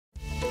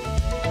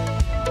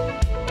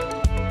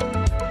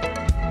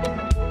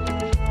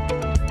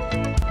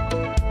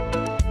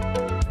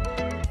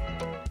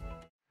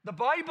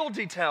Bible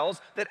details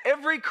that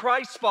every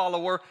Christ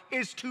follower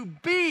is to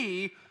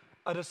be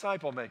a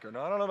disciple maker.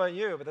 Now, I don't know about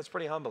you, but that's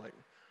pretty humbling.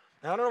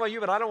 Now, I don't know about you,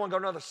 but I don't want to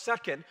go another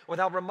second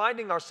without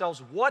reminding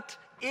ourselves, what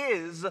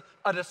is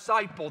a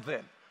disciple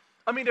then?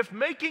 I mean, if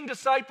making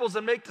disciples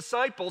and make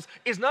disciples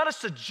is not a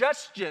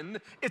suggestion,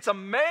 it's a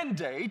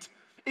mandate,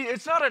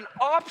 it's not an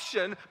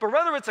option, but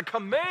rather it's a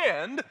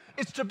command,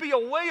 it's to be a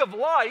way of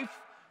life,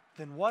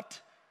 then what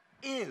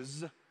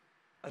is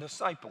a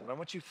disciple? And I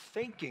want you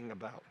thinking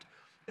about,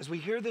 as we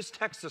hear this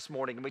text this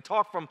morning, and we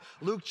talk from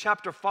Luke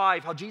chapter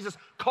 5, how Jesus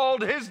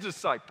called his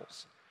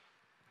disciples,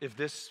 if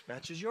this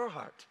matches your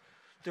heart.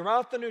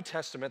 Throughout the New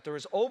Testament, there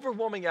is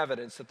overwhelming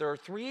evidence that there are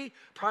three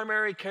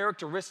primary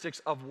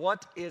characteristics of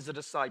what is a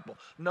disciple.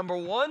 Number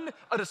one,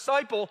 a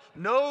disciple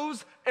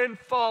knows and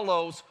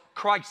follows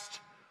Christ.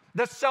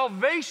 That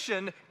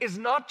salvation is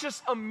not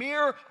just a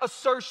mere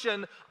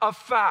assertion of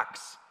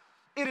facts.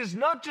 It is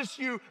not just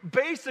you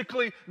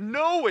basically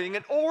knowing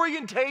an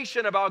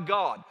orientation about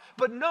God,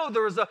 but no,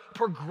 there is a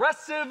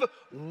progressive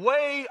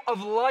way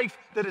of life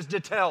that is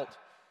detailed.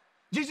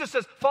 Jesus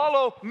says,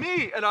 follow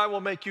me and I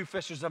will make you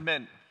fishers of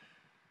men.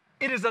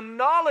 It is a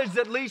knowledge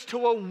that leads to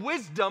a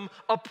wisdom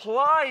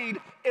applied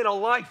in a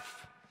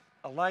life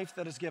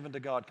that is given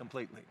to God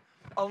completely.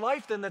 A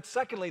life then that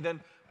secondly then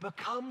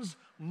becomes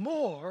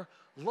more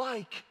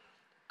like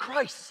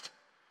Christ.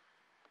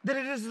 That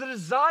it is the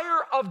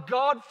desire of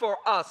God for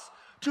us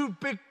to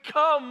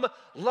become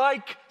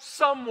like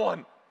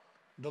someone,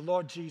 the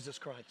Lord Jesus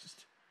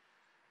Christ.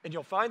 And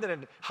you'll find that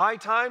in high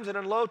times and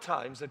in low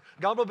times, that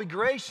God will be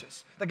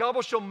gracious, that God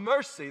will show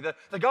mercy, that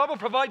God will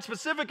provide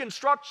specific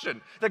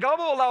instruction, that God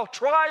will allow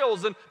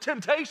trials and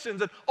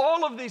temptations and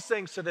all of these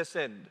things to this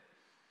end.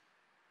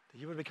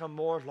 That you would become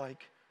more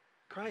like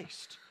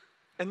Christ.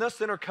 And thus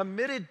then are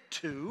committed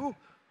to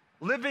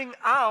living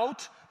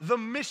out the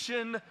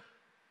mission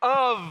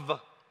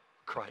of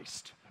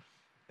Christ.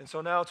 And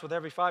so now it's with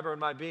every fiber in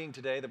my being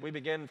today that we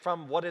begin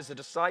from what is a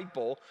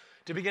disciple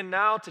to begin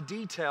now to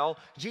detail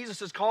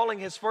Jesus is calling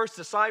his first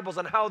disciples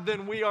and how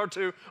then we are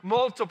to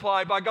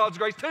multiply by God's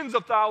grace tens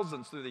of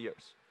thousands through the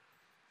years.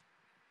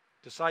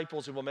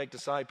 Disciples who will make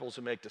disciples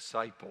who make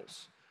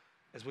disciples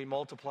as we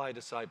multiply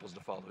disciples to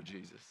follow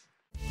Jesus.